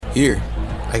Here,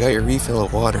 I got your refill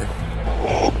of water.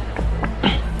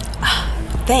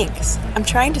 Thanks. I'm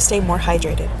trying to stay more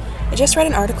hydrated. I just read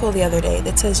an article the other day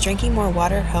that says drinking more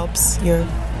water helps your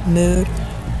mood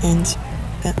and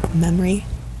memory.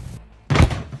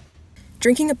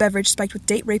 Drinking a beverage spiked with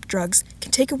date-rape drugs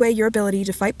can take away your ability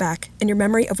to fight back and your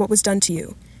memory of what was done to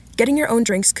you. Getting your own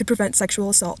drinks could prevent sexual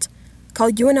assault. Call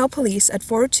UNL Police at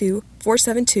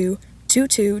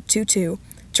 402-472-2222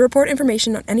 to report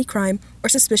information on any crime or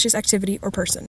suspicious activity or person.